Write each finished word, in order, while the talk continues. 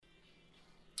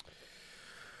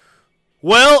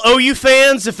Well, OU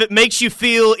fans, if it makes you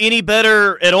feel any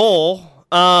better at all,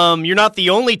 you're not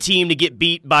the only team to get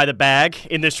beat by the bag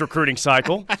in this recruiting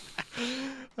cycle.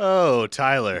 Oh,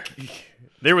 Tyler.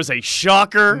 There was a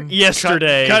shocker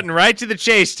yesterday. Cutting right to the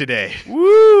chase today.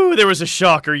 Woo! There was a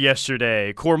shocker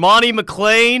yesterday. Cormani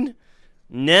McClain,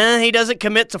 he doesn't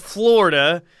commit to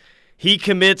Florida. He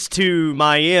commits to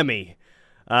Miami.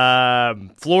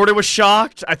 Florida was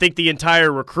shocked. I think the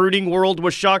entire recruiting world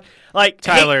was shocked. Like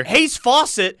Tyler. Hayes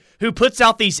Fawcett, who puts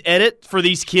out these edits for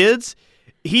these kids,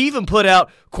 he even put out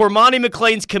Cormani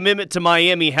McClain's commitment to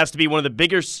Miami has to be one of the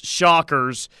biggest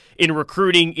shockers in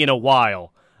recruiting in a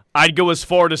while. I'd go as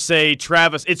far to say it's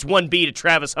 1B to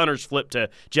Travis Hunter's flip to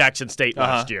Jackson State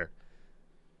last year.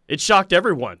 It shocked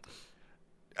everyone.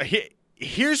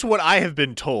 Here's what I have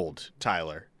been told,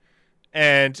 Tyler.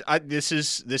 And this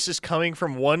is coming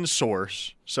from one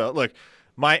source. So, look,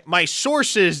 my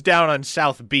sources down on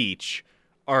South Beach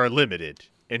are limited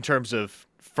in terms of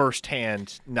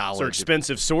firsthand knowledge. They're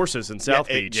expensive sources in South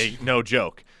Beach. No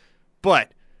joke.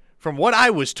 But from what I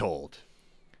was told,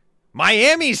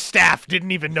 Miami's staff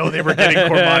didn't even know they were getting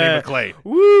Cormani McClain.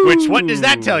 Which, what does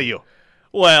that tell you?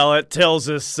 Well, it tells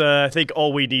us, I think,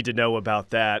 all we need to know about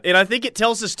that. And I think it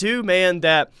tells us, too, man,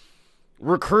 that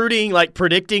recruiting, like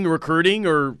predicting recruiting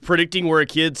or predicting where a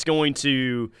kid's going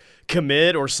to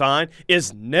commit or sign,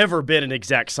 has never been an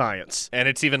exact science. And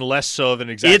it's even less so of an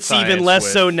exact science. It's even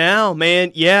less so now,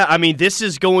 man. Yeah, I mean, this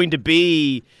is going to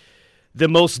be the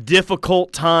most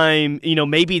difficult time,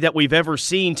 maybe that we've ever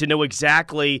seen to know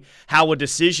exactly how a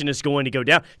decision is going to go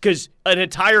down. Because an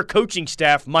entire coaching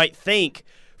staff might think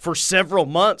for several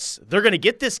months they're going to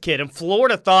get this kid. And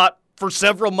Florida thought for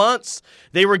several months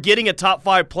they were getting a top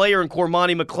 5 player in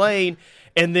Cormani McClain,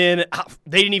 and then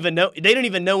they didn't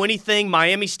even know anything.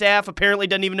 Miami staff apparently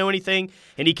doesn't even know anything,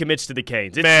 and he commits to the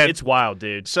Canes. It's wild,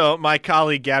 dude. So my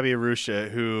colleague Gabby Arusha,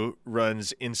 who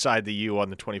runs Inside the U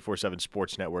on the 24/7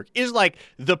 Sports Network, is like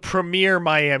the premier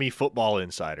Miami football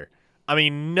insider. I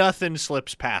mean, nothing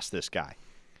slips past this guy.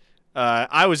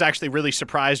 I was actually really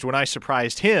surprised when I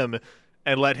surprised him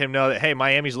and let him know that, hey,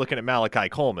 Miami's looking at Malachi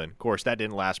Coleman. Of course, that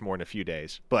didn't last more than a few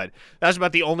days. But that's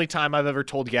about the only time I've ever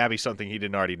told Gabby something he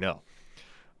didn't already know.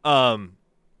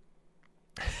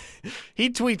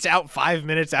 He tweets out 5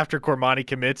 minutes after Cormani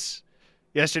commits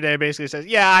yesterday, basically says,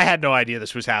 yeah, I had no idea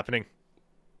this was happening.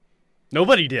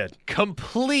 Nobody did.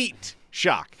 Complete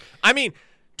shock. I mean,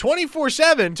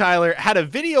 24/7, Tyler, had a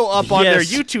video up on their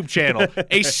YouTube channel,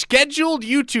 a scheduled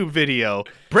YouTube video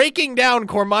breaking down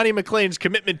Cormani McClain's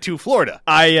commitment to Florida.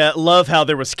 I love how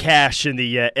there was cash in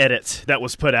the edit that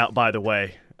was put out, by the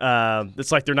way.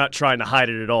 It's like they're not trying to hide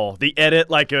it at all. The edit,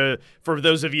 for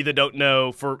those of you that don't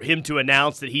know, for him to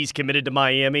announce that he's committed to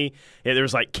Miami, there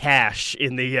was like cash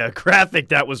in the graphic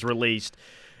that was released.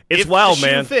 It's wild,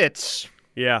 man. If the shoe fits.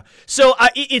 Yeah. So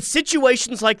it's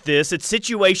situations like this. It's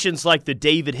situations like the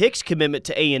David Hicks commitment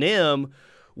to A&M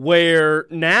where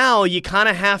now you kind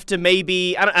of have to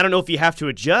maybe – I don't know if you have to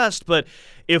adjust, but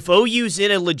if OU's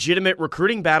in a legitimate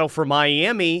recruiting battle for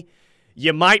Miami –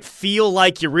 you might feel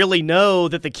like you really know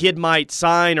that the kid might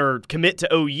sign or commit to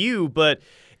OU, but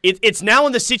it's now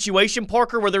in the situation,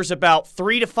 Parker, where there's about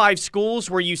 3 to 5 schools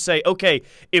where you say, okay,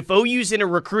 if OU's in a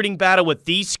recruiting battle with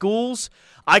these schools,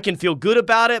 I can feel good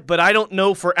about it, but I don't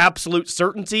know for absolute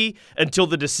certainty until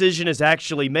the decision is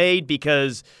actually made,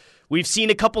 because we've seen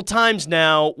a couple times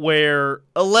now where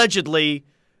allegedly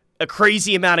a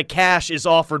crazy amount of cash is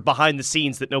offered behind the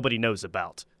scenes that nobody knows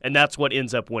about, and that's what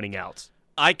ends up winning out.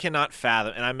 I cannot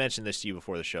fathom, and I mentioned this to you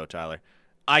before the show, Tyler,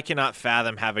 I cannot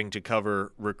fathom having to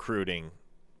cover recruiting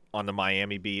on the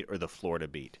Miami beat or the Florida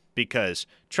beat. Because,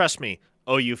 trust me,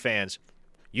 OU fans,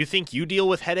 you think you deal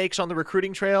with headaches on the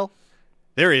recruiting trail?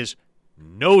 There is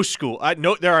no school,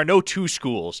 there are no 2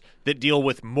 schools that deal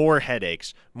with more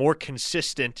headaches, more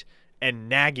consistent and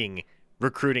nagging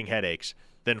recruiting headaches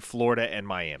than Florida and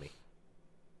Miami.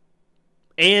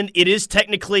 And it is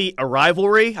technically a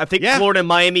rivalry. I think Florida and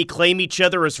Miami claim each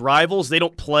other as rivals. They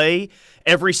don't play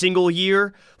every single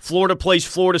year. Florida plays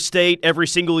Florida State every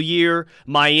single year.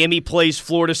 Miami plays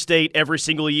Florida State every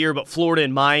single year. But Florida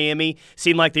and Miami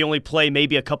seem like they only play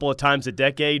maybe a couple of times a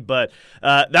decade. But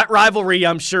that rivalry,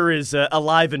 I'm sure, is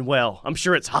alive and well. I'm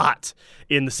sure it's hot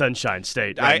in the Sunshine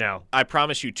State now. I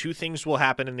promise you 2 things will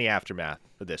happen in the aftermath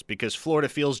of this, because Florida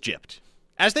feels gypped,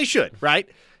 as they should, right?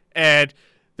 And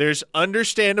there's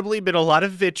understandably been a lot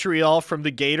of vitriol from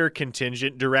the Gator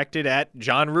contingent directed at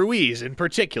John Ruiz in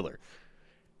particular.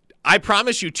 I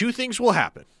promise you 2 things will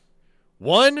happen.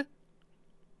 1,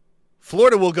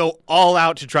 Florida will go all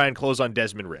out to try and close on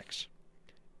Desmond Ricks.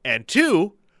 And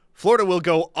 2, Florida will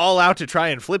go all out to try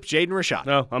and flip Jaden Rashad.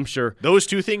 No, I'm sure. Those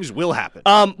two things will happen.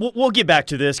 We'll get back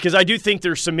to this because I do think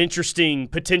there's some interesting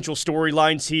potential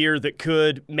storylines here that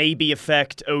could maybe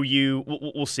affect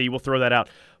OU. We'll see. We'll throw that out.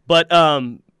 But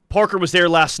Parker was there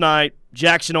last night.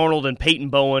 Jackson Arnold and Peyton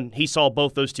Bowen. He saw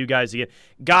both those two guys again.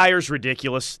 Geyer's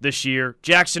ridiculous this year.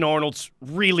 Jackson Arnold's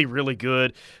really, really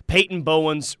good. Peyton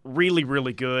Bowen's really,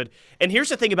 really good. And here's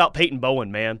the thing about Peyton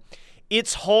Bowen, man.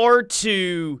 It's hard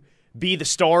to be the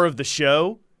star of the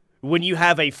show when you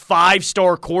have a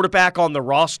 5-star quarterback on the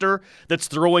roster that's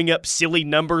throwing up silly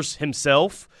numbers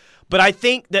himself. But I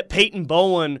think that Peyton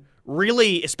Bowen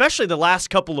really, especially the last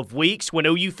couple of weeks when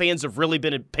OU fans have really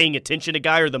been paying attention to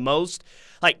Geyer the most,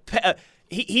 like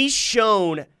he's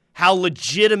shown how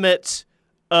legitimate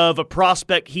of a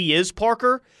prospect he is,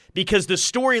 Parker, because the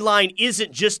storyline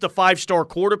isn't just the 5-star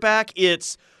quarterback.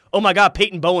 It's, oh my God,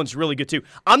 Peyton Bowen's really good too.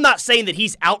 I'm not saying that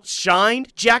he's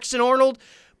outshined Jackson Arnold,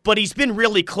 but he's been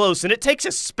really close, and it takes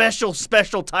a special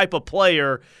type of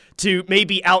player to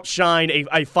maybe outshine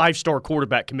a 5-star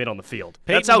quarterback commit on the field.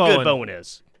 That's how good Bowen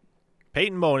is.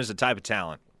 Peyton Bowen is the type of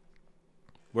talent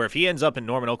where if he ends up in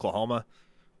Norman, Oklahoma,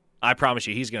 I promise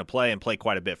you he's going to play and play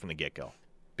quite a bit from the get-go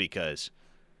because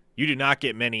you do not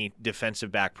get many defensive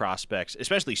back prospects,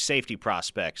 especially safety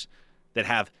prospects, that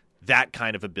have that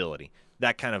kind of ability,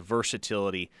 that kind of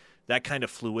versatility, that kind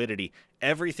of fluidity.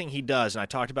 Everything he does, and I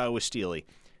talked about it with Steely,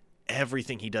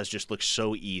 everything he does just looks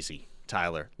so easy,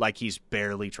 Tyler, like he's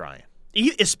barely trying.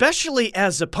 Especially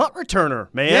as a punt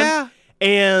returner, man. Yeah.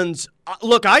 And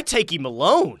look, I take him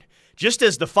alone just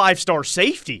as the 5-star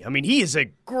safety. I mean, he is a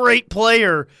great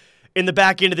player in the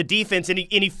back end of the defense, and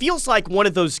he feels like one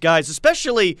of those guys,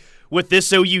 especially with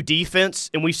this OU defense,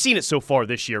 and we've seen it so far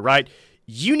this year, right?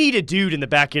 You need a dude in the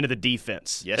back end of the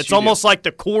defense. Yes, it's almost like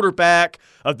the quarterback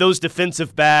of those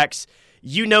defensive backs.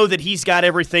 You know that he's got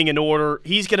everything in order.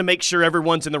 He's going to make sure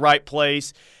everyone's in the right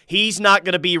place. He's not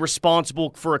going to be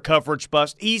responsible for a coverage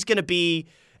bust. He's going to be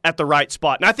at the right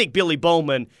spot. And I think Billy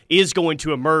Bowman is going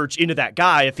to emerge into that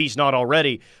guy if he's not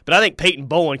already. But I think Peyton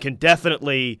Bowen can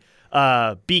definitely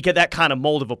be that kind of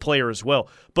mold of a player as well.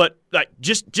 But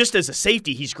just as a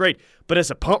safety, he's great. But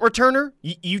as a punt returner,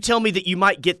 you tell me that you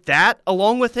might get that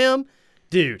along with him?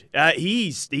 Dude,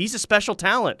 he's a special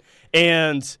talent.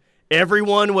 And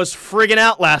everyone was friggin'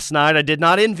 out last night. I did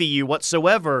not envy you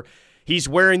whatsoever. He's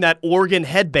wearing that Oregon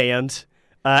headband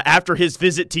after his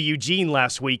visit to Eugene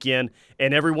last weekend,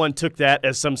 and everyone took that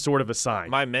as some sort of a sign.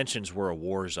 My mentions were a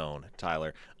war zone,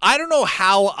 Tyler. I don't know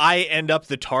how I end up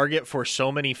the target for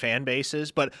so many fan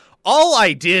bases, but all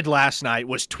I did last night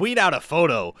was tweet out a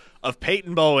photo of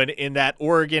Peyton Bowen in that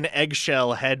Oregon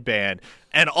eggshell headband,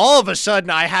 and all of a sudden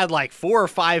I had like 4 or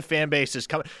 5 fan bases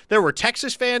coming. There were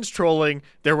Texas fans trolling,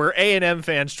 there were A&M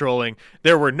fans trolling,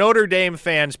 there were Notre Dame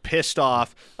fans pissed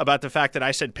off about the fact that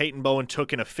I said Peyton Bowen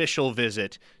took an official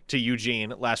visit to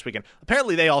Eugene last weekend.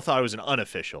 Apparently they all thought it was an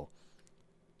unofficial.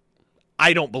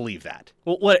 I don't believe that.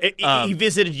 Well, he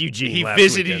visited Eugene He last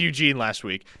visited weekend. Eugene last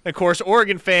week. And of course,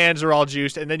 Oregon fans are all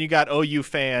juiced, and then you got OU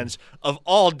fans of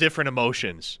all different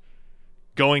emotions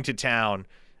going to town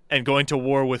and going to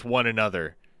war with one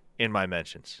another in my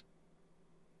mentions.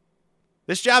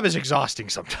 This job is exhausting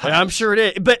sometimes. I'm sure it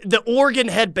is. But the Oregon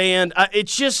headband,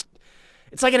 it's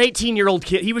like an 18-year-old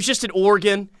kid. He was just at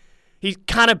Oregon. He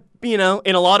kind of, in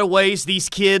a lot of ways, these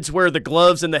kids wear the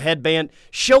gloves and the headband,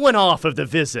 showing off of the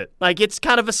visit. Like, it's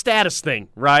kind of a status thing,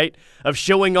 right? Of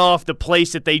showing off the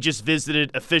place that they just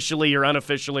visited officially or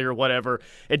unofficially or whatever.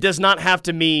 It does not have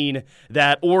to mean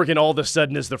that Oregon all of a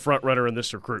sudden is the front runner in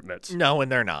this recruitment. No,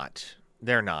 and they're not.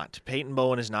 They're not. Peyton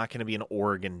Bowen is not going to be an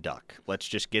Oregon Duck. Let's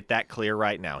just get that clear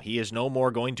right now. He is no more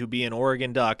going to be an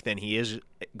Oregon Duck than he is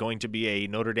going to be a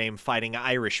Notre Dame Fighting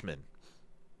Irishman.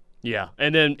 Yeah,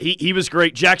 and then he was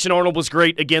great. Jackson Arnold was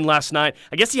great again last night.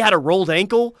 I guess he had a rolled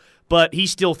ankle, but he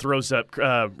still throws up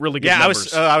really good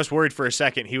numbers. I was worried for a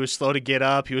second. He was slow to get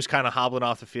up. He was kind of hobbling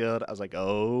off the field. I was like,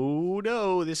 oh,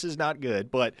 no, this is not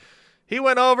good. But he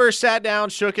went over, sat down,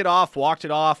 shook it off, walked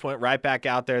it off, went right back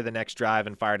out there the next drive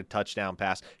and fired a touchdown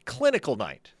pass. Clinical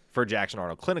night for Jackson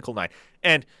Arnold. Clinical night.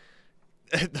 And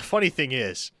the funny thing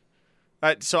is,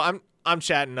 so I'm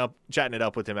chatting it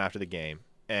up with him after the game,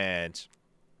 and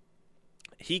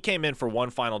he came in for one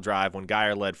final drive when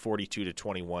Geyer led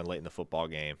 42-21 late in the football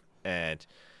game, and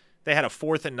they had a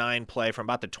 4th and 9 play from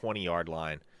about the 20-yard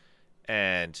line,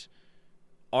 and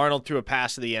Arnold threw a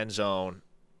pass to the end zone.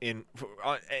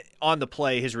 On the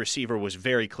play, his receiver was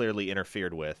very clearly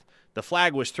interfered with. The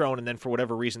flag was thrown, and then for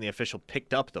whatever reason, the official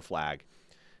picked up the flag,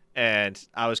 and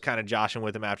I was kind of joshing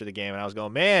with him after the game, and I was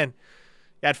going, man,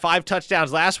 you had 5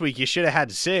 touchdowns last week. You should have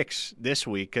had 6 this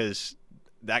week because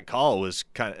that call was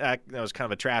kind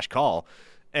of a trash call.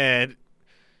 And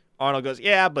Arnold goes,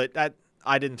 yeah, but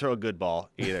I didn't throw a good ball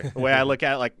either. The way I look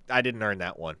at it, like, I didn't earn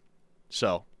that one.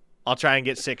 So I'll try and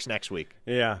get 6 next week.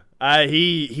 Yeah.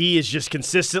 He is just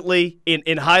consistently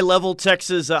in high-level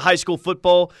Texas high school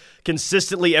football,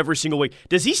 consistently every single week.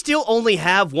 Does he still only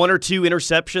have 1 or 2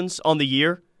 interceptions on the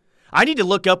year? I need to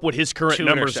look up what his current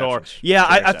numbers are. Yeah,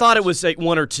 I thought it was like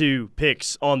 1 or 2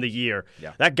 picks on the year.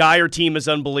 Yeah. That Geyer team is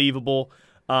unbelievable.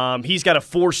 He's got a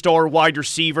 4-star wide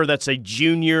receiver that's a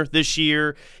junior this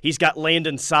year. He's got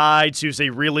Landon Sides, who's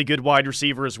a really good wide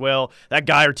receiver as well. That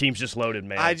Geyer team's just loaded,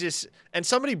 man. And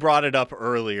somebody brought it up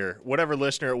earlier, whatever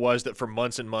listener it was that for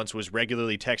months and months was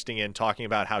regularly texting in talking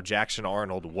about how Jackson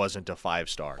Arnold wasn't a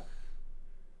 5-star.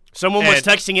 Someone was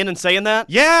texting in and saying that?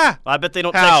 Yeah. I bet they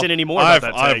don't text in anymore about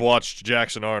that. I've watched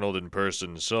Jackson Arnold in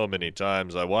person so many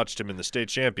times. I watched him in the state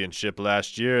championship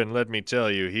last year, and let me tell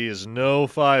you, he is no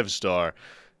 5-star.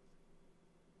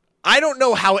 I don't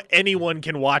know how anyone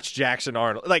can watch Jackson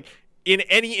Arnold, like, in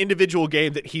any individual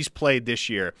game that he's played this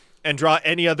year and draw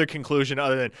any other conclusion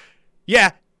other than,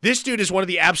 yeah, this dude is one of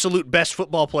the absolute best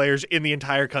football players in the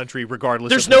entire country, regardless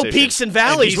There's of no position. peaks and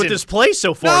valleys with his play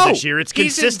so far this year. It's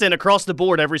consistent across the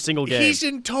board every single game. He's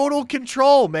in total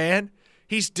control, man.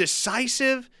 He's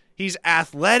decisive. He's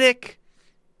athletic.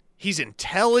 He's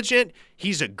intelligent.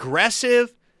 He's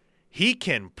aggressive. He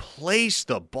can place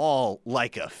the ball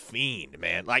like a fiend,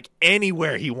 man. Like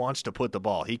anywhere he wants to put the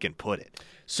ball, he can put it.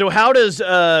 So how does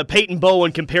Peyton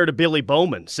Bowen compare to Billy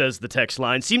Bowman, says the text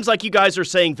line? Seems like you guys are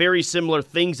saying very similar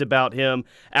things about him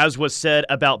as was said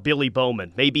about Billy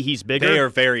Bowman. Maybe he's bigger? They are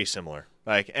very similar.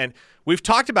 And we've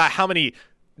talked about how many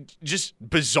just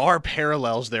bizarre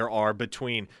parallels there are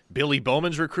between Billy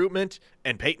Bowman's recruitment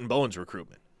and Peyton Bowen's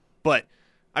recruitment. But,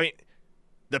 I mean,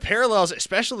 the parallels,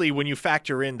 especially when you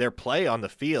factor in their play on the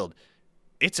field,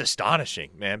 it's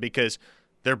astonishing, man, because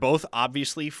they're both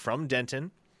obviously from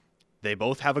Denton. They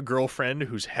both have a girlfriend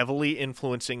who's heavily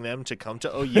influencing them to come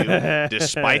to OU,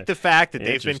 despite the fact that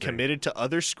they've been committed to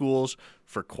other schools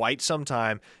for quite some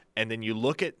time. And then you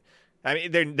look at, I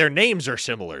mean, their names are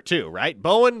similar too, right?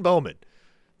 Bowen, Bowman.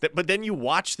 But then you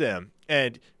watch them,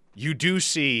 and you do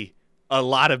see a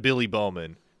lot of Billy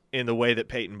Bowman in the way that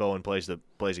Peyton Bowen plays a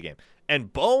game.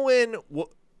 And Bowman.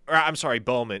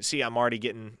 See, I'm already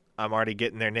getting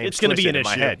their names. It's going to be an in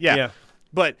issue. My head. Yeah.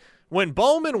 But when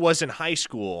Bowman was in high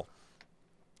school,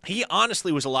 he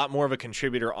honestly was a lot more of a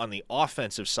contributor on the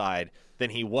offensive side than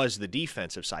he was the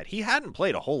defensive side. He hadn't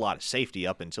played a whole lot of safety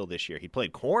up until this year. He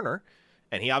played corner,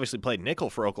 and he obviously played nickel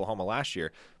for Oklahoma last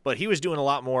year. But he was doing a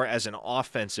lot more as an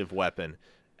offensive weapon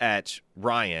at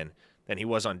Ryan than he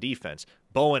was on defense.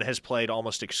 Bowen has played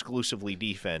almost exclusively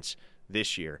defense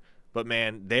this year. But,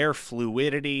 man, their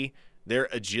fluidity, their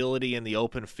agility in the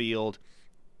open field,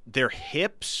 their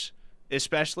hips,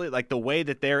 especially, like the way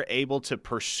that they're able to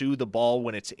pursue the ball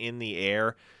when it's in the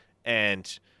air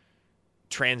and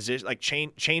transition, like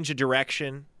change a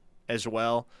direction as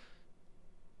well.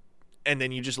 And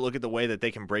then you just look at the way that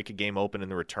they can break a game open in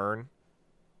the return.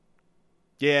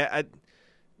 Yeah,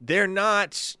 they're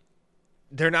not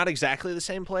exactly the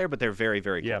same player, but they're very,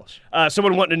 very close.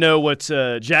 Someone wanted to know what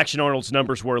Jackson Arnold's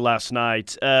numbers were last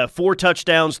night. 4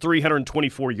 touchdowns,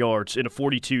 324 yards in a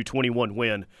 42-21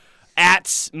 win at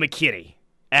McKinney.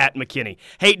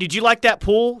 Hey, did you like that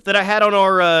poll that I had on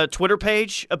our Twitter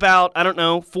page about,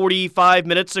 45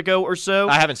 minutes ago or so?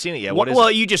 I haven't seen it yet. What is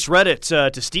it? You just read it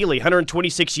to Steely.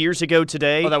 126 years ago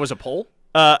today. Oh, that was a poll?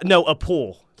 No, a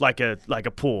poll. Like a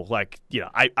pool.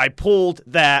 I pulled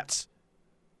that.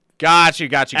 Got you.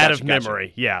 Out of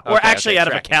memory, yeah. Okay, or actually out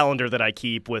of a tracking. calendar that I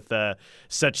keep with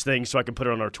such things so I can put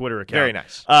it on our Twitter account. Very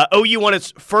nice. OU won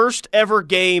its first ever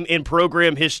game in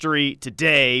program history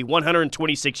today,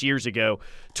 126 years ago.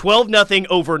 12-0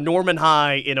 over Norman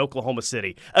High in Oklahoma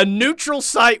City. A neutral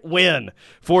site win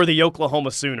for the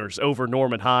Oklahoma Sooners over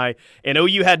Norman High. And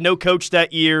OU had no coach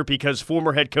that year because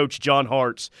former head coach John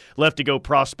Hartz left to go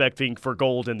prospecting for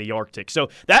gold in the Arctic. So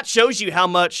that shows you how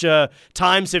much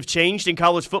times have changed in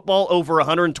college football over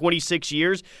 126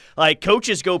 years. Like,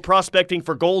 coaches go prospecting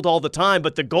for gold all the time,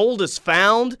 but the gold is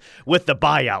found with the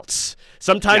buyouts.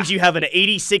 Sometimes you have an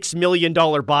 $86 million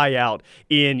buyout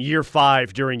in year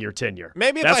 5 during your tenure.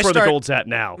 That's where the gold's at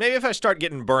now. Maybe if I start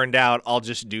getting burned out, I'll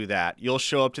just do that. You'll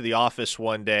show up to the office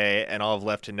one day, and I'll have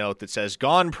left a note that says,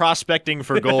 "Gone prospecting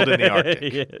for gold in the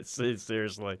Arctic." Yes,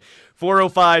 seriously.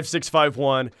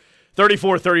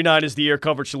 405-651-3439 is the Air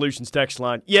Coverage Solutions text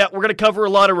line. Yeah, we're going to cover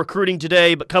a lot of recruiting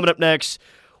today, but coming up next,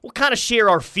 we'll kind of share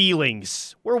our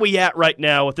feelings. Where are we at right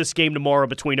now with this game tomorrow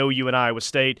between OU and Iowa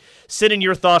State? Send in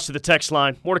your thoughts to the text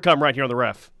line. More to come right here on The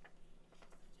Ref.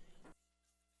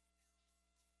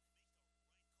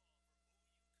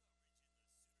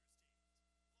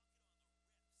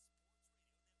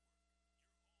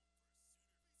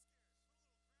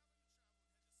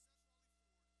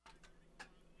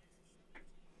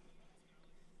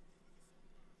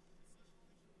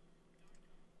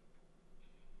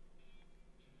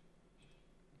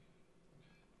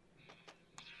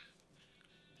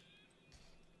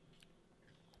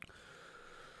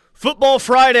 Football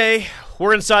Friday.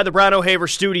 We're inside the Brown O'Haver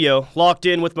studio, locked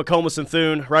in with McComas and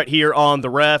Thune right here on the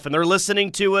Ref, and they're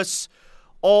listening to us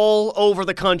all over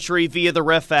the country via the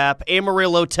Ref app.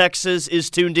 Amarillo, Texas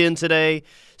is tuned in today.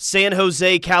 San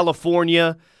Jose,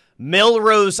 California.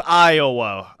 Melrose,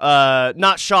 Iowa.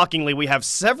 Not shockingly, we have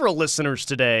several listeners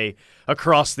today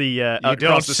across the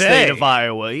state of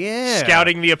Iowa. Yeah,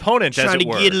 scouting the opponent, trying as it to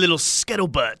were. get a little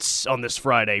scuttlebutts on this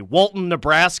Friday. Walton,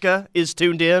 Nebraska is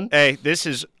tuned in. Hey, this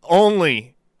is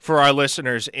only for our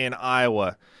listeners in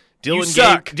Iowa.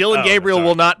 Dylan Gabriel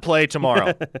will not play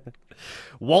tomorrow.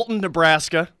 Walton,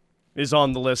 Nebraska is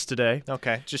on the list today.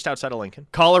 Okay, just outside of Lincoln.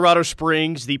 Colorado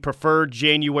Springs, the preferred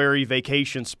January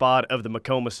vacation spot of the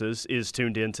McComases, is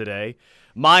tuned in today.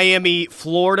 Miami,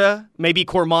 Florida. Maybe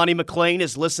Cormani McClain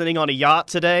is listening on a yacht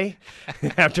today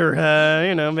after,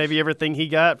 maybe everything he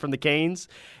got from the Canes.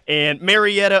 And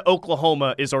Marietta,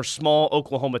 Oklahoma is our small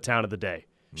Oklahoma town of the day.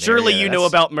 Surely you know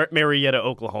about Marietta,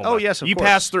 Oklahoma. Oh, yes, of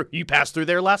course. You passed through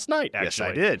there last night,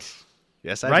 actually.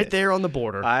 Yes, I did. Right there on the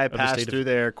border. I passed through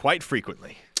there quite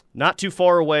frequently. Not too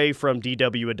far away from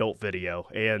DW Adult Video.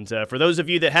 And for those of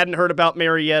you that hadn't heard about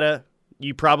Marietta,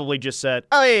 you probably just said,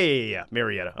 oh, yeah,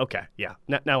 Marietta. Okay, yeah,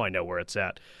 now I know where it's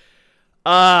at.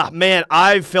 Man,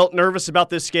 I've felt nervous about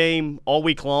this game all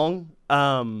week long.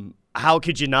 How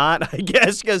could you not, I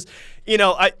guess? Because,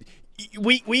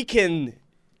 we can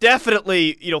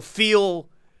definitely, feel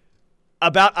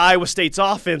about Iowa State's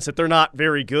offense that they're not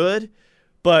very good.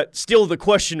 But still the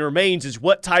question remains is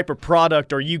what type of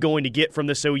product are you going to get from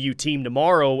this OU team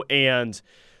tomorrow? And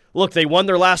look, they won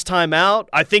their last time out.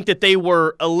 I think that they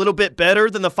were a little bit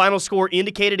better than the final score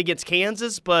indicated against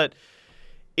Kansas, but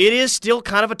it is still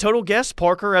kind of a total guess,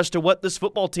 Parker, as to what this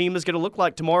football team is going to look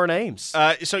like tomorrow in Ames.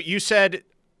 So you said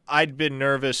I'd been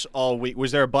nervous all week.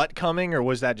 Was there a but coming, or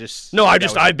was that just... No,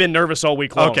 I've been nervous all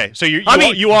week long. Okay, so you are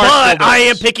but still I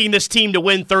am picking this team to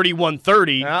win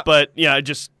 31-30, but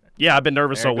I've been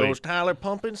nervous all week. There goes Tyler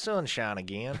pumping sunshine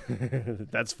again.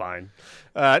 That's fine.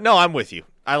 No, I'm with you.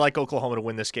 I like Oklahoma to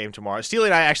win this game tomorrow. Steely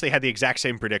and I actually had the exact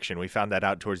same prediction. We found that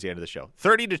out towards the end of the show.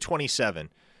 30-27.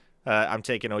 I'm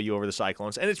taking OU over the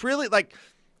Cyclones. And it's really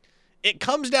it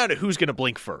comes down to who's going to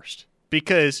blink first.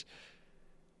 Because,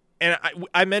 and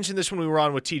I mentioned this when we were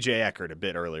on with TJ Eckert a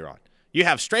bit earlier on. You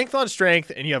have strength on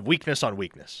strength and you have weakness on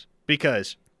weakness.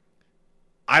 Because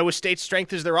Iowa State's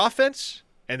strength is their offense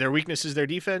and their weakness is their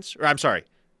defense. Or I'm sorry,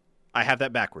 I have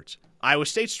that backwards. Iowa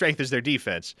State's strength is their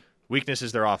defense, weakness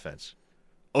is their offense.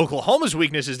 Oklahoma's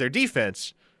weakness is their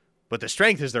defense, but the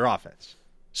strength is their offense.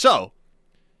 So,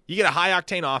 you get a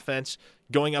high-octane offense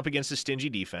going up against a stingy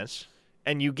defense,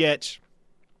 and you get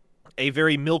a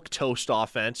very milquetoast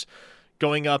offense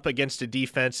going up against a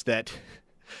defense that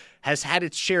has had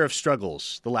its share of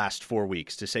struggles the last 4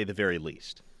 weeks, to say the very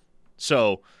least.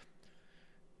 So,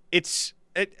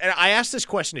 and I asked this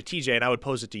question to TJ, and I would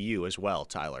pose it to you as well,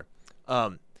 Tyler.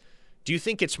 Do you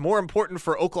think it's more important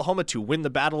for Oklahoma to win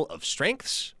the battle of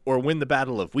strengths or win the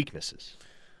battle of weaknesses?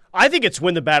 I think it's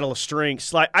win the battle of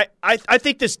strengths. I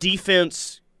think this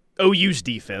defense, OU's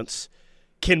defense,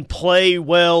 can play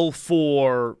well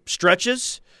for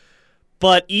stretches,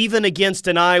 but even against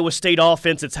an Iowa State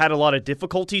offense that's had a lot of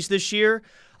difficulties this year,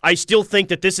 I still think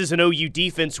that this is an OU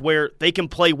defense where they can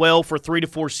play well for 3 to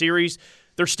 4 series.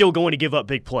 They're still going to give up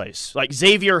big plays. Like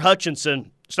Xavier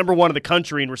Hutchinson is number 1 in the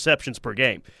country in receptions per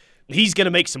game. He's going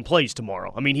to make some plays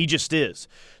tomorrow. I mean, he just is.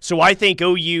 So I think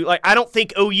I don't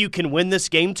think OU can win this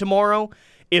game tomorrow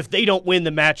if they don't win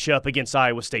the matchup against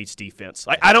Iowa State's defense.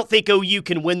 I don't think OU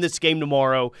can win this game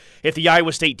tomorrow if the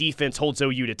Iowa State defense holds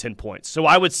OU to 10 points. So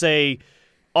I would say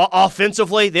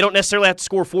offensively, they don't necessarily have to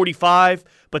score 45,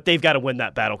 but they've got to win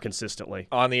that battle consistently.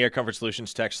 On the Air Comfort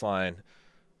Solutions text line,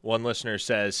 one listener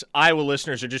says, Iowa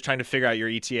listeners are just trying to figure out your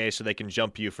ETA so they can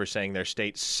jump you for saying their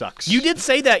state sucks. You did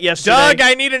say that yesterday. Doug,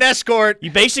 I need an escort. You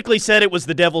basically said it was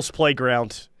the Devil's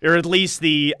Playground, or at least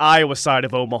the Iowa side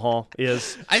of Omaha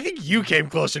is. I think you came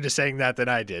closer to saying that than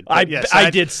I did. I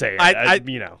did say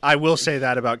it. I will say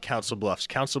that about Council Bluffs.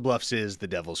 Council Bluffs is the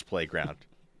Devil's Playground.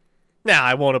 Now,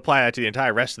 I won't apply that to the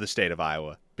entire rest of the state of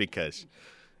Iowa because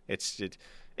it's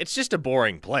just a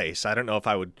boring place. I don't know if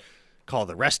I would call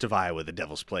the rest of Iowa the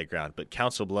Devil's Playground, but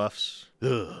Council Bluffs,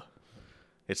 ugh.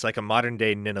 It's like a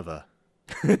modern-day Nineveh.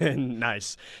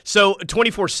 Nice. So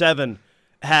 24/7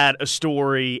 had a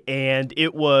story, and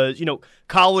it was,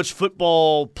 college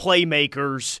football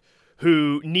playmakers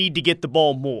who need to get the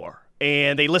ball more.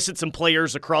 And they listed some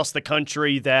players across the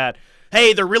country that,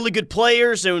 hey, they're really good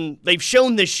players, and they've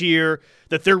shown this year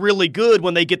that they're really good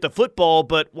when they get the football,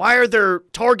 but why are their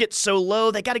targets so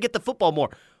low? They got to get the football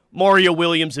more. Mario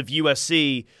Williams of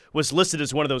USC was listed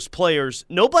as one of those players.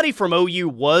 Nobody from OU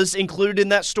was included in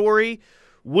that story.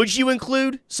 Would you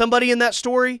include somebody in that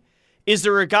story? Is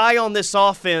there a guy on this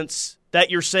offense that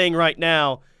you're saying right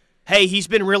now, hey, he's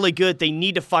been really good, they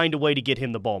need to find a way to get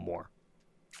him the ball more?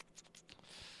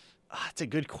 That's a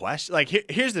good question. Like,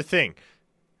 here's the thing.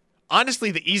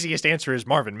 Honestly, the easiest answer is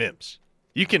Marvin Mims.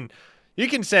 You can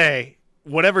say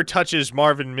whatever touches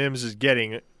Marvin Mims is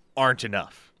getting aren't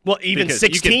enough. Well, even Because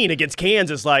 16 against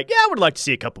Kansas, like, yeah, I would like to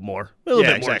see a couple more. A little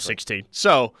bit more than 16.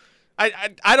 So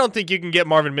I don't think you can get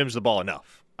Marvin Mims the ball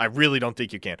enough. I really don't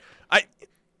think you can.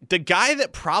 The guy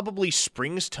that probably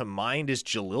springs to mind is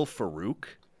Jalil Farouk,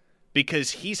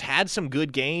 because he's had some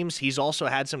good games. He's also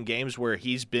had some games where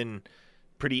he's been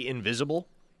pretty invisible,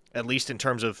 at least in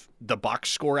terms of the box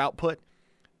score output.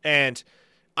 And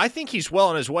I think he's well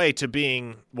on his way to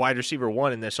being wide receiver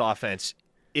 1 in this offense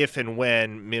if and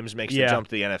when Mims makes the jump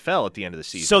to the NFL at the end of the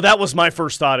season. So that was my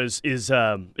first thought is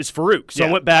Farouk. So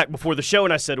I went back before the show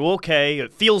and I said, well, okay,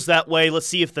 it feels that way. Let's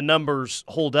see if the numbers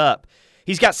hold up.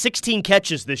 He's got 16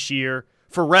 catches this year.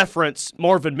 For reference,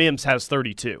 Marvin Mims has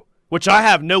 32, which I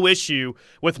have no issue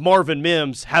with Marvin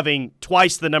Mims having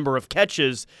twice the number of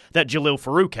catches that Jalil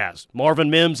Farouk has. Marvin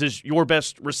Mims is your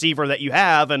best receiver that you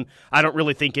have, and I don't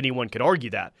really think anyone could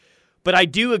argue that. But I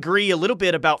do agree a little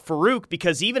bit about Farouk,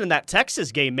 because even in that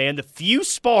Texas game, man, the few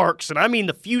sparks, and I mean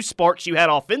the few sparks you had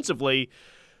offensively,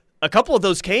 a couple of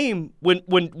those came when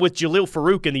with Jalil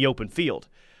Farouk in the open field.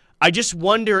 I just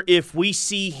wonder if we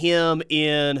see him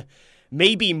in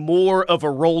maybe more of a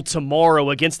role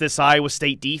tomorrow against this Iowa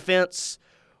State defense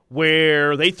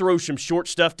where they throw some short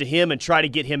stuff to him and try to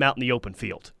get him out in the open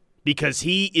field. Because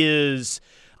he is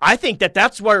 – I think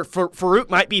that's where Farouk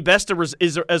might be best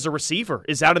as a receiver,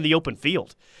 is out in the open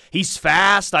field. He's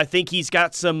fast. I think he's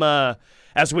got some,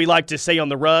 as we like to say on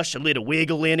the rush, a little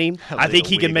wiggle in him. I think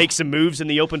he can make some moves in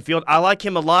the open field. I like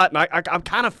him a lot, and I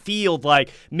kind of feel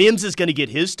like Mims is going to get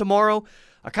his tomorrow.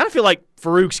 I kind of feel like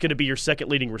Farouk's going to be your second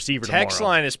leading receiver tomorrow. Text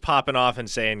line is popping off and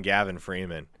saying Gavin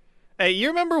Freeman. Hey, you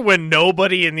remember when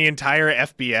nobody in the entire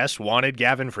FBS wanted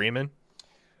Gavin Freeman?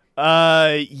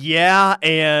 Yeah,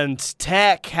 and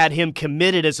Tech had him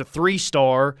committed as a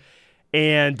 3-star,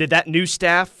 and did that new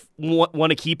staff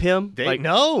want to keep him? They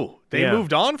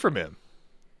moved on from him.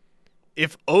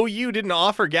 If OU didn't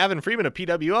offer Gavin Freeman a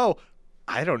PWO,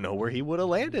 I don't know where he would have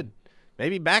landed.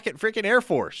 Maybe back at freaking Air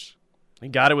Force.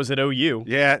 Thank God it was at OU.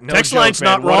 Yeah, no Text joke, line's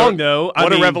man. not wrong, though.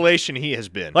 What a revelation he has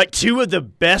been. Like, 2 of the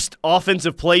best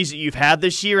offensive plays that you've had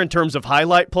this year in terms of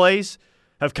highlight plays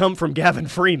have come from Gavin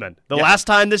Freeman. The last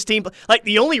time this team – like,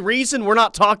 the only reason we're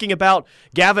not talking about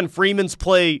Gavin Freeman's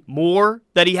play more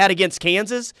that he had against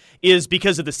Kansas is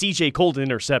because of the C.J. Colton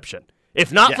interception.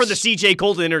 If not for the C.J.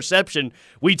 Colton interception,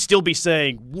 we'd still be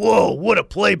saying, whoa, what a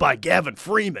play by Gavin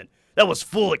Freeman. That was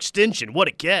full extension. What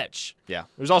a catch. Yeah.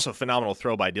 It was also a phenomenal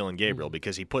throw by Dylan Gabriel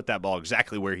because he put that ball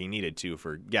exactly where he needed to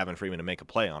for Gavin Freeman to make a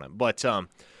play on it. But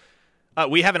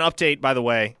we have an update, by the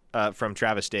way, from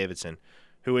Travis Davidson,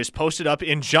 who is posted up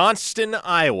in Johnston,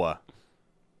 Iowa.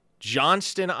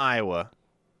 Johnston, Iowa.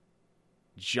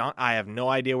 I have no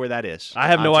idea where that is. I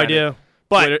have no idea.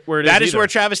 But where it that is where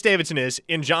Travis Davidson is,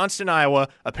 in Johnston, Iowa.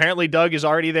 Apparently, Doug is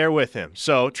already there with him.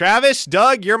 So, Travis,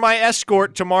 Doug, you're my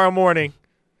escort tomorrow morning.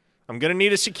 I'm going to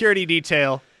need a security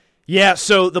detail. Yeah,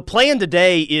 so the plan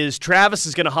today is Travis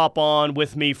is going to hop on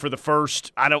with me for the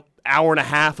first, hour and a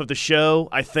half of the show,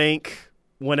 I think,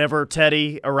 whenever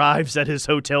Teddy arrives at his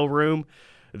hotel room.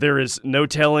 There is no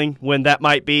telling when that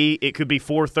might be. It could be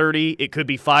 4:30. It could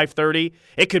be 5:30.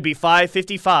 It could be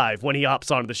 5:55 when he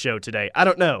hops onto the show today. I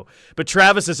don't know. But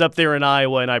Travis is up there in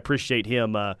Iowa, and I appreciate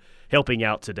him helping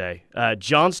out today.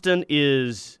 Johnston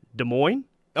is Des Moines?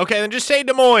 Okay, then just say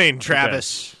Des Moines,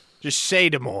 Travis. Okay. Just say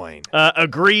Des Moines.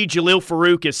 Agree, Jalil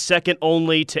Farouk is second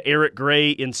only to Eric Gray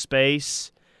in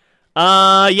space.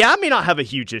 I may not have a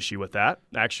huge issue with that,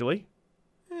 actually.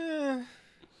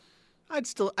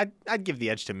 I'd give the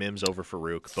edge to Mims over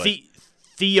Farouk. But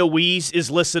Theo Wease is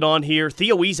listed on here.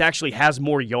 Theo Wease actually has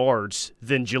more yards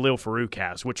than Jalil Farouk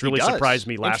has, which really surprised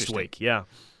me last week. Yeah.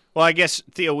 Well, I guess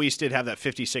Theo Wease did have that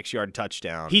 56-yard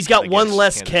touchdown. He's got one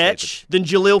less catch than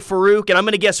Jalil Farouk, and I'm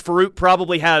going to guess Farouk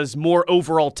probably has more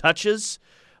overall touches,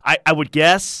 I would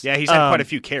guess. Yeah, he's had quite a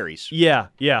few carries. Yeah,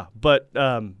 but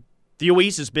Theo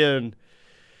Wease has been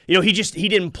 – he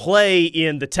didn't play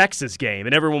in the Texas game,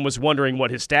 and everyone was wondering what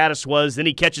his status was. Then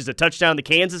he catches a touchdown in the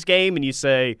Kansas game, and you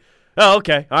say, oh,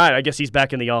 okay, all right, I guess he's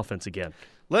back in the offense again.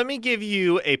 Let me give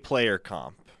you a player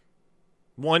comp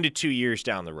 1 to 2 years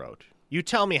down the road. You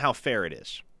tell me how fair it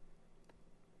is.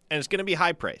 And it's going to be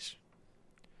high praise.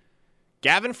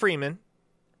 Gavin Freeman,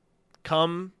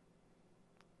 come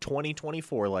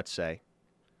 2024, let's say,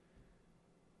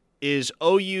 is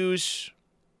OU's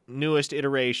newest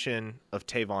iteration of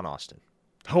Tavon Austin.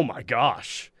 Oh, my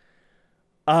gosh.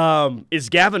 Is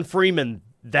Gavin Freeman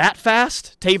that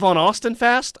fast? Tavon Austin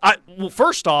fast? Well,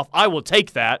 first off, I will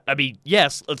take that. I mean,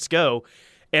 yes, let's go.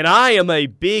 And I am a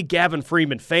big Gavin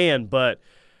Freeman fan, but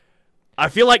I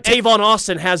feel like Tavon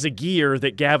Austin has a gear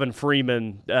that Gavin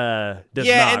Freeman does not.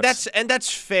 Yeah, and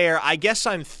that's fair. I guess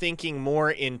I'm thinking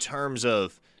more in terms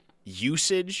of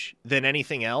usage than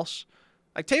anything else.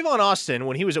 Like Tavon Austin,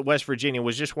 when he was at West Virginia,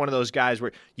 was just one of those guys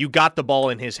where you got the ball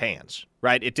in his hands,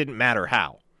 right? It didn't matter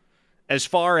how. As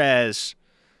far as,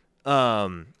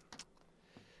 I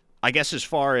guess as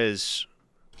far as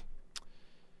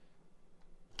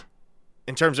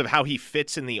in terms of how he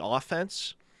fits in the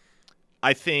offense,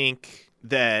 I think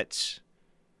that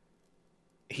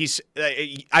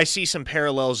I see some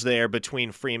parallels there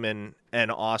between Freeman and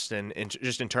Austin,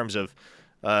 just in terms of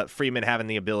Freeman having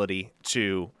the ability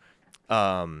to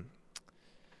do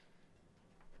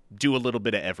a little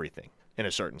bit of everything in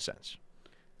a certain sense.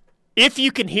 If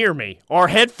you can hear me, our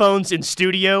headphones in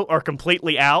studio are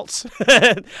completely out.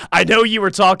 I know you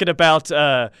were talking about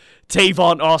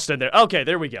Tavon Austin there. Okay,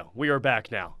 there we go. We are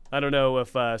back now. I don't know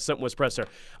if something was pressed there.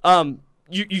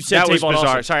 You said that Tavon was bizarre.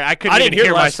 Austin. Sorry, I couldn't even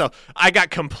hear myself. I got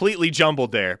completely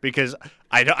jumbled there because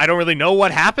I don't really know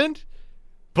what happened,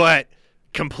 but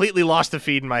completely lost the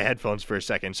feed in my headphones for a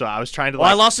second. So I was trying to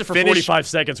I lost it for 45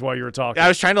 seconds while you were talking. I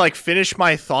was trying to finish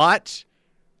my thought,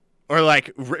 or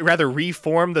rather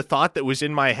reform the thought that was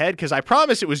in my head, because I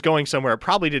promise it was going somewhere. It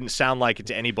probably didn't sound like it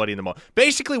to anybody in the moment.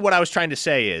 Basically, what I was trying to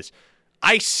say is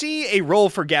I see a role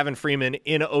for Gavin Freeman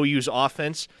in OU's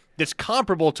offense that's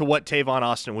comparable to what Tavon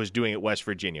Austin was doing at West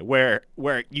Virginia, where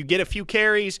you get a few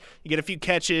carries, you get a few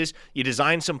catches, you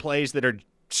design some plays that are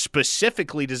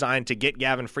specifically designed to get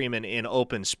Gavin Freeman in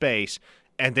open space,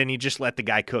 and then you just let the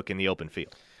guy cook in the open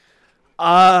field.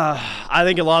 I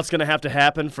think a lot's going to have to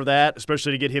happen for that,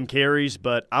 especially to get him carries.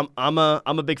 But I'm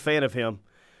a big fan of him.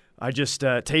 I just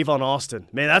Tavon Austin,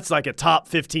 man, that's like a top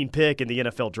 15 pick in the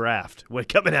NFL draft when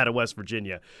coming out of West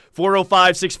Virginia.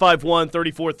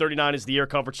 405-651-3439 is the Air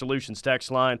Comfort Solutions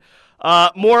text line.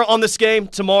 More on this game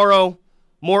tomorrow.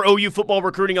 More OU football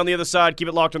recruiting on the other side. Keep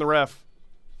it locked on the Ref.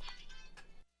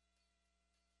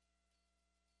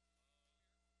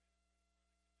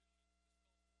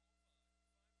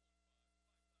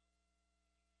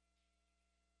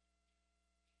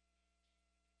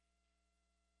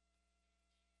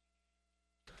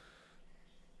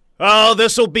 Oh,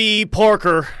 this will be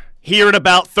Parker here in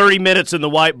about 30 minutes in the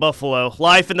White Buffalo.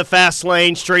 Life in the fast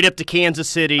lane, straight up to Kansas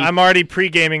City. I'm already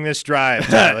pre-gaming this drive,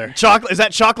 Tyler. Is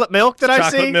that chocolate milk that I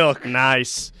see? Chocolate milk.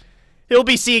 Nice. He'll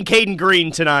be seeing Caden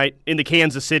Green tonight in the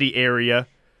Kansas City area,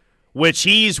 which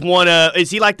he's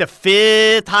is he like the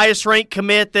 5th highest ranked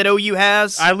commit that OU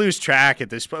has? I lose track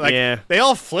at this point. Yeah. They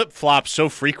all flip-flop so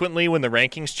frequently when the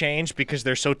rankings change because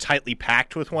they're so tightly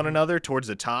packed with one another towards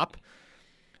the top.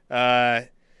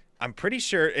 I'm pretty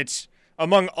sure it's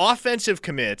among offensive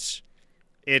commits,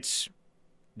 it's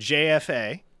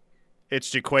JFA, it's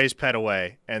Jaquays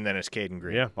Petaway, and then it's Caden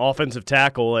Green. Yeah, offensive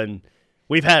tackle. And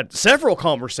we've had several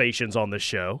conversations on this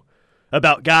show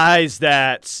about guys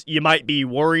that you might be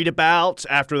worried about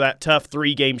after that tough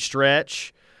 3-game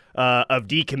stretch of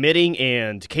decommitting,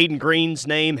 and Caden Green's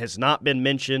name has not been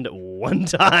mentioned one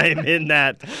time in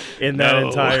that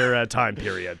entire time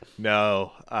period.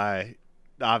 No,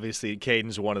 obviously,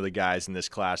 Caden's one of the guys in this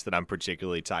class that I'm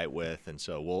particularly tight with, and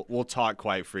so we'll talk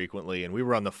quite frequently. And we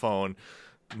were on the phone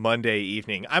Monday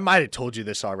evening. I might have told you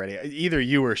this already, either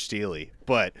you or Steely,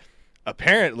 but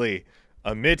apparently,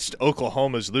 amidst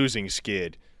Oklahoma's losing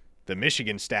skid, the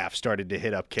Michigan staff started to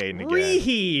hit up Caden again.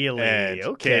 Really? And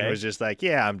okay. Caden was just like,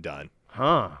 yeah, I'm done.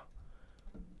 Huh.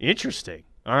 Interesting.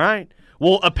 All right.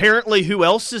 Well, apparently, who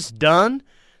else is done?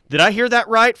 Did I hear that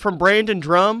right from Brandon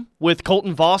Drum with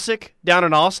Colton Vosick down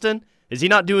in Austin? Is he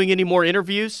not doing any more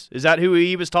interviews? Is that who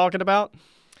he was talking about?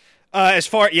 As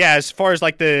far as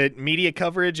like the media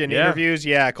coverage and interviews,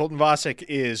 Colton Vosick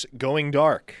is going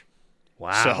dark.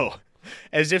 Wow. So,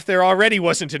 as if there already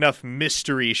wasn't enough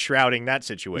mystery shrouding that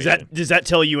situation. Does that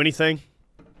tell you anything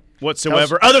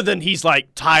whatsoever? Other than he's like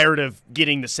tired of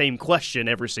getting the same question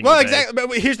every single day. Well, exactly.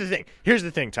 But here's the thing. Here's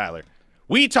the thing, Tyler.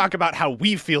 We talk about how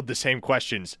we field the same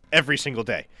questions every single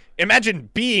day. Imagine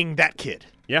being that kid.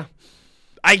 Yeah.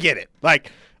 I get it.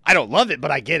 Like, I don't love it,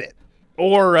 but I get it.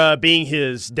 Or being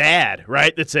his dad,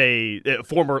 right? That's a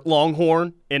former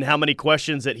Longhorn, and how many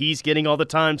questions that he's getting all the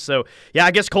time. So, yeah,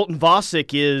 I guess Colton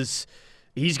Vosick is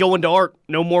he's going dark.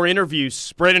 No more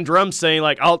interviews. Brandon Drum saying,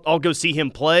 like, I'll go see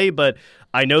him play, but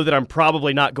I know that I'm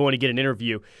probably not going to get an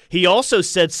interview. He also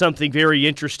said something very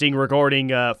interesting regarding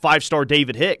five-star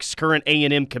David Hicks, current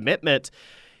A&M commitment.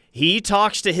 He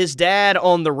talks to his dad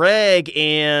on the reg,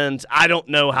 and I don't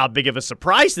know how big of a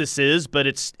surprise this is, but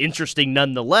it's interesting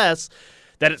nonetheless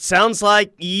that it sounds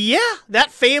like, yeah,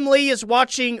 that family is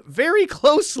watching very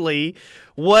closely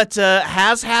what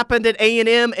has happened at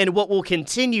A&M and what will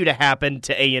continue to happen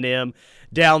to A&M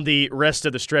down the rest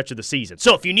of the stretch of the season.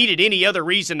 So if you needed any other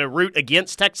reason to root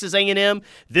against Texas A&M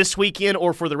this weekend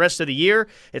or for the rest of the year,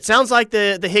 it sounds like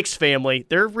the Hicks family,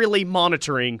 they're really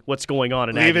monitoring what's going on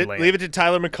in Aggieland. Leave it to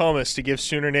Tyler McComas to give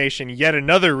Sooner Nation yet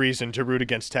another reason to root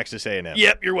against Texas A&M.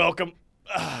 Yep, you're welcome.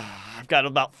 I've got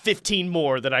about 15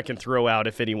 more that I can throw out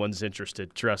if anyone's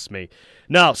interested, trust me.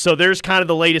 No, so there's kind of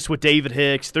the latest with David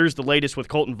Hicks. There's the latest with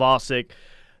Colton Vasek.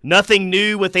 Nothing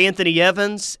new with Anthony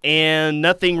Evans, and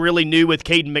nothing really new with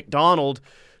Caden McDonald,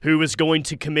 who is going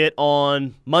to commit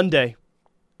on Monday.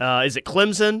 Is it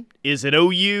Clemson? Is it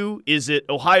OU? Is it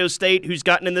Ohio State who's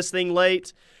gotten in this thing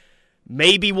late?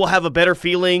 Maybe we'll have a better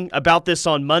feeling about this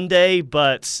on Monday,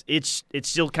 but it's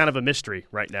still kind of a mystery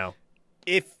right now.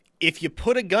 If you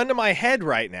put a gun to my head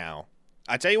right now,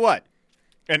 I tell you what,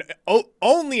 and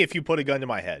only if you put a gun to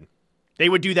my head. They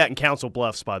would do that in Council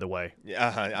Bluffs, by the way.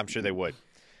 I'm sure they would.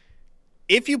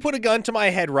 If you put a gun to my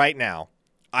head right now,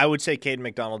 I would say Caden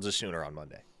McDonald's a Sooner on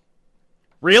Monday.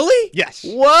 Really? Yes.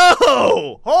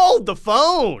 Whoa! Hold the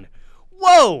phone.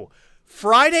 Whoa!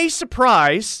 Friday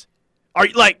surprise. Are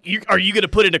you going to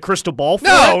put in a crystal ball for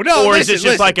it? No. Or listen, is it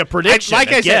just like a prediction?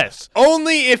 I said,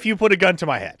 only if you put a gun to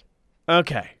my head.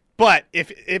 Okay. But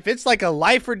if it's like a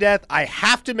life or death, I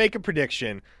have to make a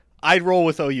prediction. I'd roll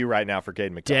with OU right now for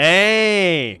Caden McDonald.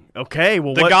 Dang. Okay.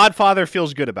 Well, the Godfather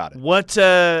feels good about it. What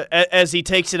as he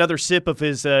takes another sip of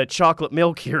his chocolate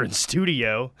milk here in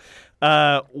studio,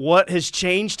 what has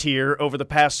changed here over the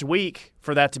past week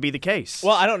for that to be the case?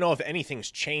 Well, I don't know if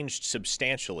anything's changed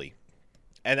substantially,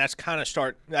 and that's kind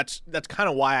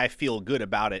of why I feel good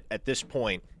about it at this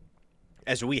point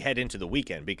as we head into the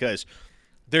weekend, because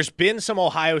there's been some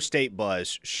Ohio State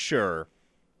buzz, sure.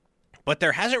 But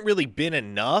there hasn't really been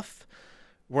enough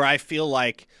where I feel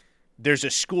like there's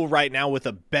a school right now with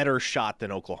a better shot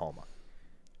than Oklahoma.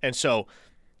 And so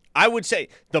I would say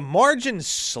the margin's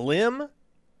slim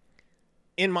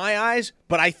in my eyes,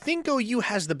 but I think OU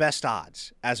has the best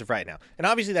odds as of right now. And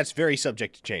obviously that's very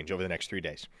subject to change over the next 3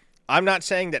 days. I'm not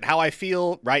saying that how I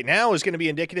feel right now is going to be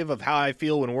indicative of how I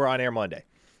feel when we're on air Monday.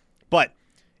 But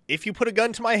if you put a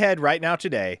gun to my head right now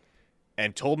today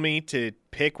and told me to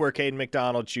pick where Caden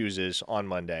McDonald chooses on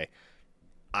Monday,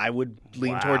 I would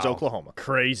lean towards Oklahoma.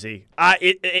 Crazy.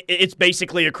 It's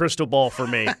basically a crystal ball for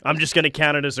me. I'm just going to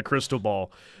count it as a crystal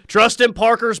ball. Trust in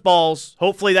Parker's balls.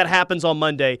 Hopefully that happens on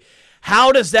Monday.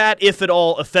 How does that, if at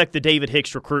all, affect the David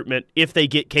Hicks recruitment if they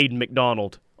get Caden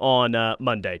McDonald on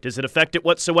Monday? Does it affect it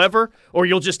whatsoever, or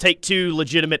you'll just take two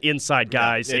legitimate inside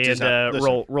guys and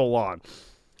roll on?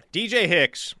 DJ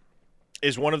Hicks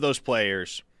is one of those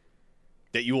players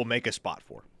that you will make a spot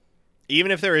for.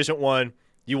 Even if there isn't one,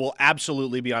 you will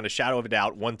absolutely, beyond a shadow of a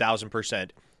doubt, 1,000%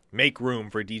 make room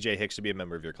for DJ Hicks to be a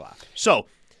member of your class. So,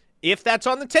 if that's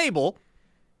on the table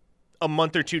a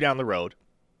month or two down the road,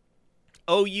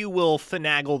 OU will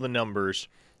finagle the numbers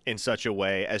in such a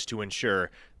way as to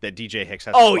ensure that DJ Hicks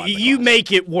has a spot in the you class.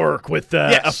 make it work with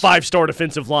Yes. a five-star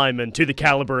defensive lineman to the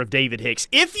caliber of David Hicks.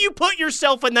 If you put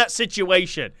yourself in that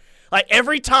situation, like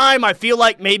every time I feel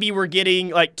like maybe we're getting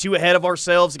like too ahead of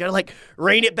ourselves, got to like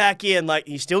rein it back in. Like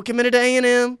he's still committed to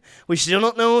A&M. We still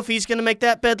don't know if he's going to make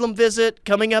that Bedlam visit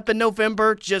coming up in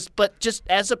November. Just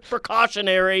as a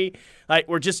precautionary, like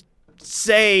we're just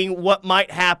saying what might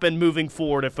happen moving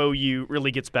forward if OU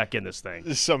really gets back in this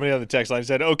thing. Somebody on the text line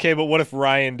said, okay, but what if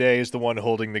Ryan Day is the one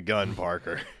holding the gun,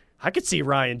 Parker? I could see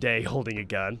Ryan Day holding a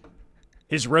gun.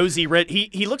 His rosy red,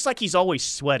 he looks like he's always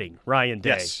sweating, Ryan Day.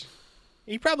 Yes.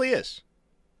 He probably is.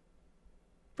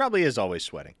 Probably is always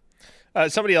sweating.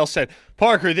 Somebody else said,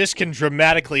 Parker, this can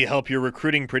dramatically help your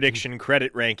recruiting prediction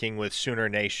credit ranking with Sooner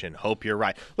Nation. Hope you're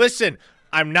right. Listen,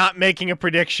 I'm not making a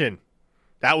prediction.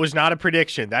 That was not a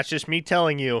prediction. That's just me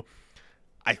telling you.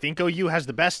 I think OU has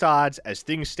the best odds as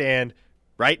things stand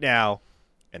right now.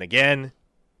 And again,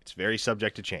 it's very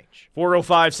subject to change.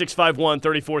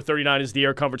 405-651-3439 is the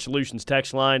Air Comfort Solutions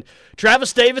text line.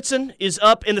 Travis Davidson is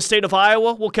up in the state of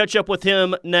Iowa. We'll catch up with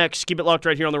him next. Keep it locked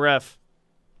right here on the Ref.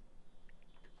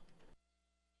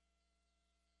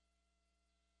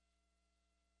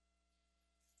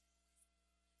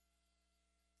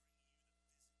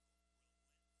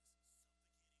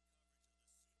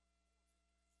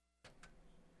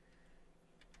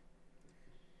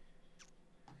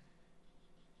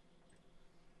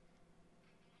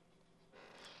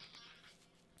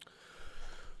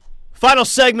 Final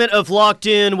segment of Locked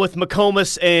In with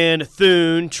McComas and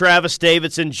Thune. Travis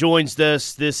Davidson joins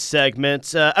us this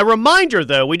segment. A reminder,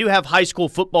 though, we do have high school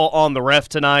football on the ref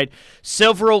tonight.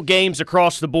 Several games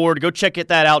across the board. Go check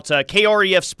that out.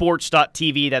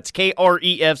 KREFsports.tv. That's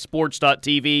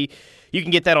KREFsports.tv. You can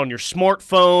get that on your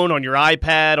smartphone, on your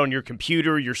iPad, on your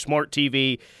computer, your smart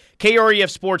TV.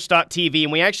 KREFsports.tv.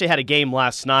 And we actually had a game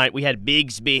last night. We had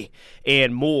Bigsby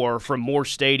and Moore from Moore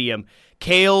Stadium.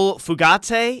 Kale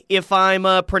Fugate, if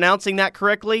I'm pronouncing that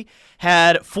correctly,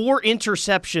 had 4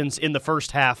 interceptions in the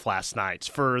first half last night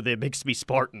for the Bixby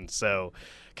Spartans. So,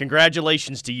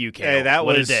 congratulations to you, Kale. Hey, that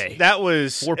what was a day. That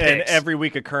was 4 an picks. every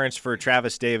week occurrence for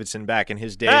Travis Davidson back in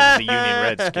his days as a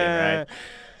Union Redskin,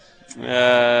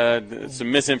 right?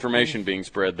 Some misinformation being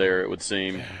spread there, it would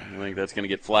seem. I think that's going to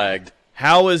get flagged.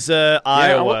 How is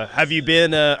Iowa? Have you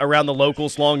been around the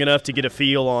locals long enough to get a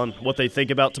feel on what they think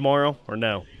about tomorrow, or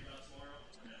no?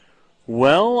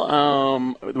 Well,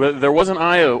 there was an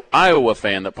Iowa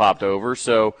fan that popped over,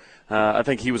 so I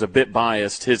think he was a bit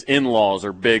biased. His in-laws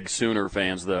are big Sooner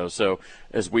fans, though, so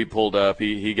as we pulled up,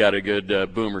 he got a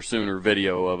good Boomer Sooner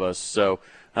video of us. So,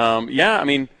 yeah, I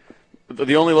mean,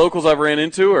 the only locals I've ran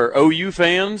into are OU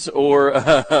fans or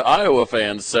Iowa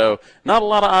fans, so not a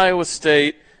lot of Iowa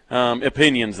State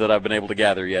opinions that I've been able to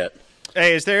gather yet.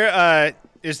 Hey,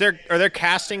 are there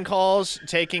casting calls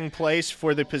taking place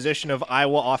for the position of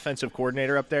Iowa offensive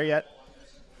coordinator up there yet?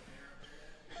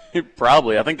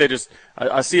 Probably. I think they just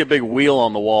I see a big wheel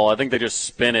on the wall. I think they just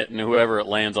spin it, and whoever it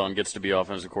lands on gets to be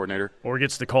offensive coordinator. Or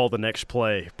gets to call the next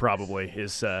play, probably,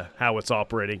 is how it's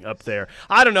operating up there.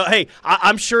 I don't know. Hey,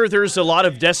 I'm sure there's a lot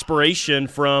of desperation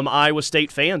from Iowa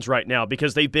State fans right now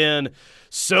because they've been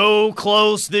so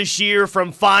close this year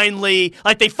from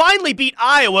they finally beat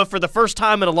Iowa for the first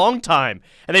time in a long time.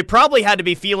 And they probably had to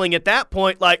be feeling at that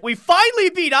point like, we finally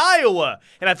beat Iowa.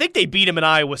 And I think they beat them in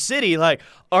Iowa City. Like,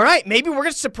 all right, maybe we're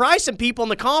going to surprise some people in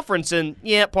the conference. And,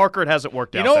 yeah, Parker, it hasn't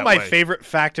worked out You know what that my way. favorite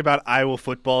fact about Iowa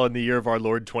football in the year of our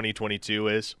Lord 2022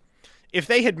 is? If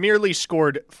they had merely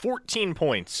scored 14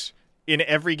 points in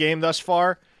every game thus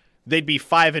far, they'd be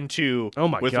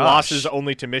 5-2 with gosh. losses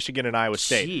only to Michigan and Iowa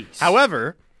State. Jeez.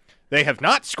 However, they have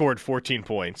not scored 14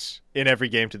 points in every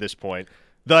game to this point.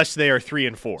 Thus, they are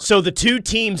 3-4. So the two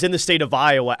teams in the state of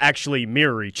Iowa actually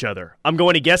mirror each other. I'm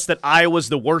going to guess that Iowa's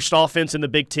the worst offense in the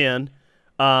Big Ten.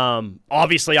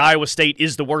 Obviously, Iowa State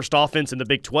is the worst offense in the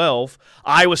Big 12.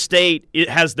 Iowa State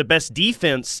has the best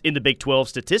defense in the Big 12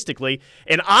 statistically,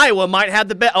 and Iowa might have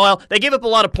the best. Well, they gave up a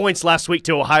lot of points last week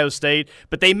to Ohio State,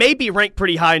 but they may be ranked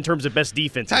pretty high in terms of best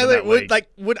defense. Tyler,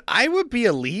 would Iowa be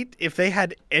elite if they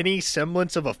had any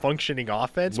semblance of a functioning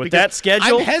offense? With Because that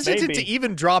schedule, I'm hesitant maybe. to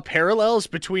even draw parallels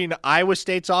between Iowa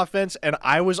State's offense and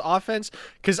Iowa's offense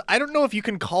because I don't know if you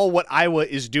can call what Iowa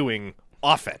is doing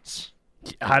offense.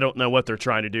 I don't know what they're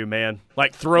trying to do, man.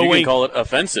 Like You throwing. can call it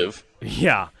offensive.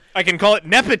 Yeah. I can call it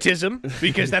nepotism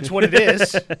because that's what it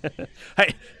is.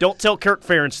 Hey, don't tell Kirk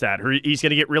Ferentz that, or he's going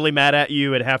to get really mad at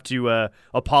you and have to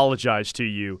apologize to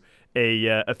you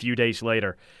a few days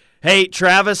later. Hey,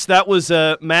 Travis, that was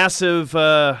massive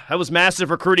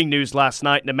recruiting news last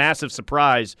night and a massive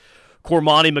surprise.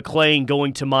 Cormani McClain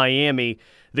going to Miami.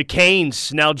 The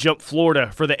Canes now jump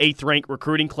Florida for the 8th-ranked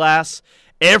recruiting class.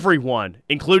 Everyone,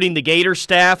 including the Gator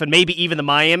staff and maybe even the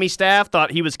Miami staff,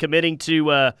 thought he was committing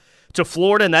to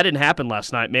Florida, and that didn't happen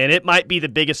last night, man. It might be the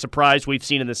biggest surprise we've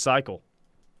seen in this cycle.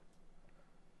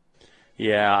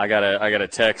 Yeah, I got a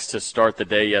text to start the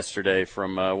day yesterday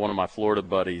from one of my Florida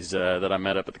buddies that I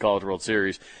met up at the College World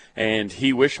Series, and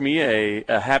he wished me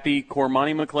a happy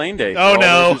Cormani McClain Day. Oh, for all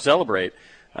no. those who celebrate.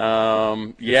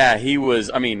 Yeah, he was.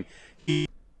 I mean, he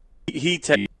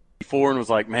texted me before and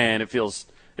was like, "Man, it feels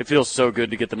so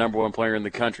good to get the number 1 player in the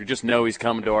country. Just know he's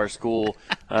coming to our school."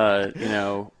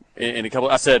 In a couple.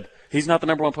 I said, "He's not the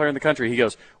number 1 player in the country." He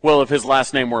goes, "Well, if his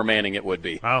last name were Manning, it would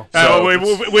be." Oh,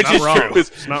 Which is wrong. true.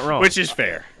 It's not wrong. Which is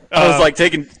fair. I was like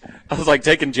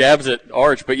taking jabs at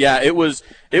Arch, but yeah, it was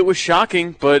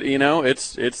shocking. But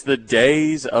it's the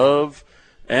days of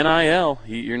NIL.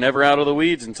 You're never out of the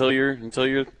weeds until you're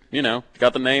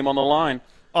got the name on the line.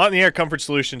 On the Air Comfort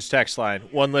Solutions text line,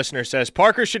 one listener says,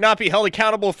 Parker should not be held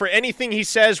accountable for anything he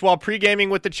says while pre-gaming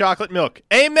with the chocolate milk.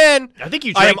 Amen. I think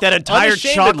you drank that entire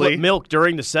chocolate unashamedly- milk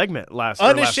during the segment last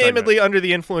Unashamedly under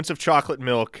the influence of chocolate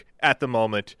milk at the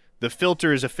moment. The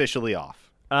filter is officially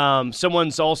off.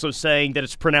 Someone's also saying that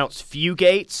it's pronounced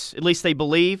Fugates, at least they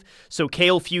believe. So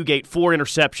Kale Fugate, 4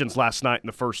 interceptions last night in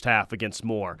the first half against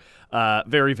Moore.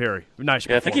 Very, very nice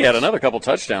Yeah, I think he had another couple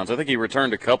touchdowns. I think he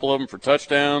returned a couple of them for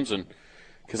touchdowns, and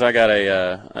because I got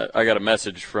a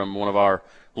message from one of our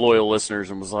loyal listeners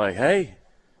and was like, "Hey,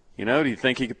 do you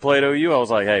think he could play at OU? I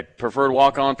was like, hey, preferred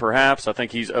walk-on perhaps. I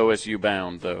think he's OSU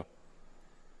bound, though.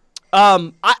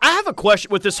 I have a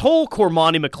question with this whole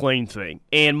Cormani McClain thing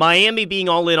and Miami being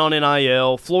all in on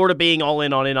NIL, Florida being all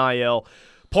in on NIL.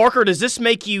 Parker, does this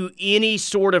make you any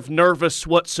sort of nervous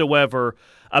whatsoever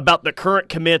about the current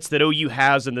commits that OU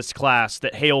has in this class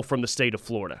that hail from the state of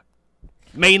Florida?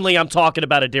 Mainly, I'm talking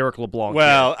about a Derek LeBlanc.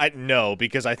 Well, no,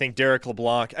 because I think Derek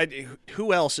LeBlanc.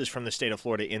 Who else is from the state of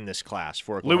Florida in this class?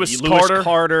 For Oklahoma? Lewis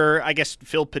Carter. I guess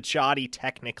Phil Picciotti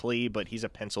technically, but he's a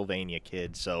Pennsylvania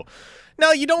kid. So,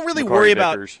 no, you don't really Makari worry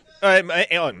Vickers.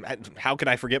 about. How can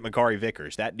I forget Makari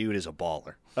Vickers? That dude is a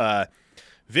baller.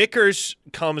 Vickers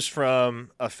comes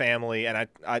from a family, and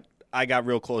I got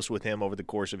real close with him over the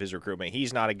course of his recruitment.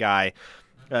 He's not a guy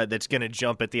that's going to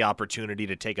jump at the opportunity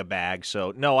to take a bag.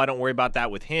 So, no, I don't worry about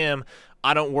that with him.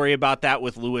 I don't worry about that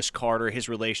with Lewis Carter. His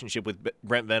relationship with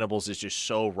Brent Venables is just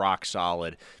so rock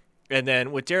solid. And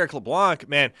then with Derek LeBlanc,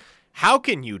 man, how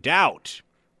can you doubt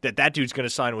that dude's going to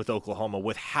sign with Oklahoma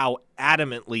with how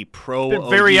adamantly pro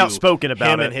very OU outspoken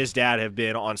about him it. And his dad have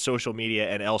been on social media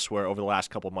and elsewhere over the last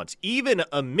couple of months, even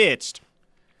amidst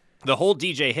the whole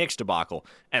DJ Hicks debacle.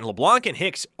 And LeBlanc and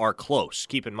Hicks are close,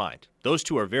 keep in mind. Those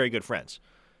two are very good friends.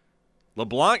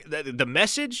 LeBlanc, the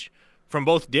message from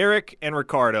both Derek and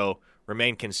Ricardo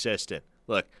remain consistent.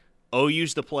 Look,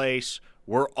 OU's the place.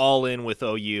 We're all in with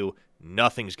OU.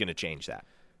 Nothing's going to change that.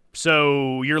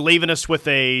 So you're leaving us with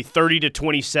a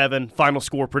 30-27 final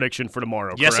score prediction for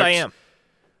tomorrow, Yes, correct? I am.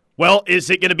 Well, is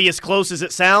it going to be as close as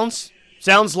it sounds?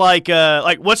 Sounds like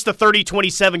what's the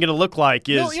 30-27 going to look like?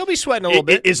 You'll be sweating a little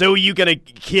bit. Is OU going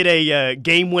to hit a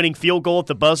game-winning field goal at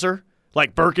the buzzer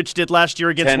like Burkich did last year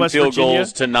against 10 West field Virginia?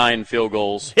 goals to 9 field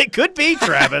goals. It could be,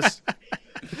 Travis.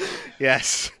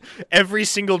 Yes. Every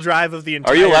single drive of the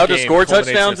entire Are you allowed game to score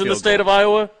culminates touchdowns in the field state goal. of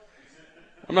Iowa?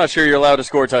 I'm not sure you're allowed to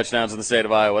score touchdowns in the state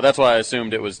of Iowa. That's why I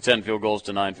assumed it was 10 field goals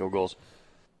to 9 field goals.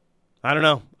 I don't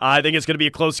know. I think it's going to be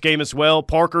a close game as well.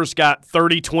 Parker's got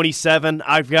 30-27.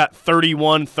 I've got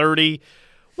 31-30.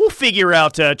 We'll figure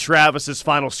out Travis's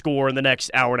final score in the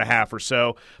next hour and a half or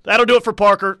so. That'll do it for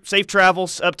Parker. Safe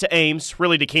travels up to Ames,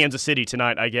 really to Kansas City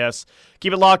tonight, I guess.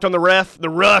 Keep it locked on the Ref. The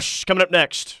Rush coming up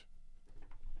next.